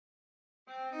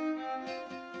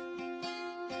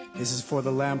This is for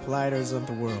the Lamplighters of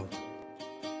the world.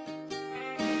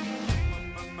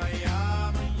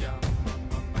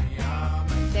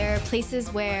 There are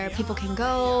places where people can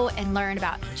go and learn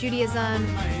about Judaism.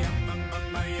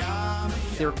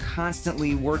 They're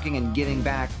constantly working and giving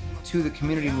back to the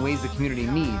community in ways the community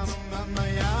needs.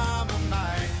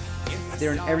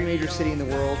 They're in every major city in the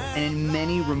world and in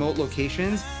many remote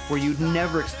locations where you'd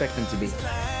never expect them to be.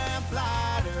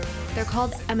 They're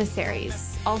called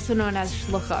emissaries, also known as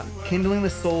shluchim. Kindling the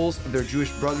souls of their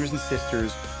Jewish brothers and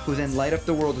sisters who then light up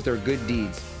the world with their good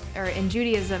deeds. Or in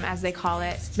Judaism, as they call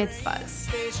it, mitzvahs.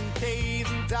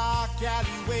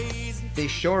 They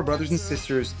show our brothers and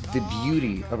sisters the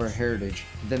beauty of our heritage,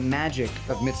 the magic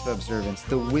of mitzvah observance,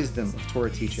 the wisdom of Torah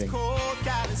teaching.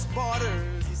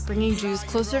 Bringing Jews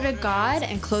closer to God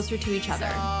and closer to each other.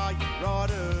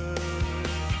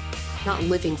 Not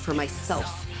living for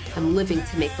myself. I'm living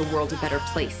to make the world a better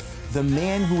place. The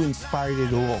man who inspired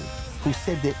it all, who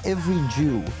said that every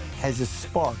Jew has a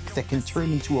spark that can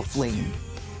turn into a flame.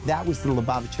 That was the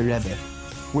Lubavitcher Rebbe.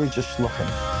 We're just shluchim.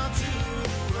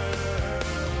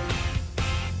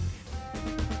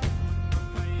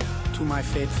 To my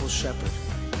faithful shepherd,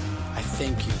 I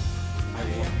thank you. I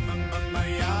will.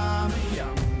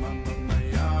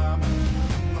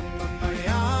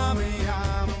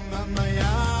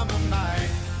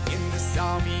 In this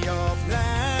army of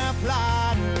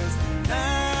Lamplighters,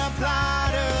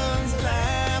 Lamplighters,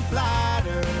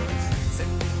 Lamplighters,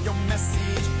 sending your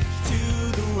message to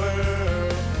the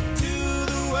world, to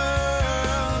the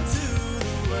world, to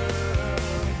the world.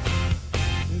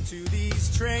 To these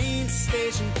train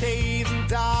station caves and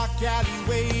dark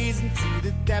alleyways, and to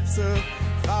the depths of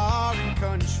foreign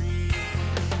countries,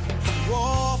 through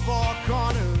all four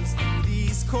corners, through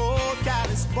these cold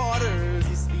callous borders.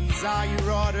 Yes, these are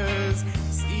your orders.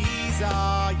 Yes, these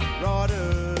are your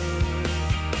orders.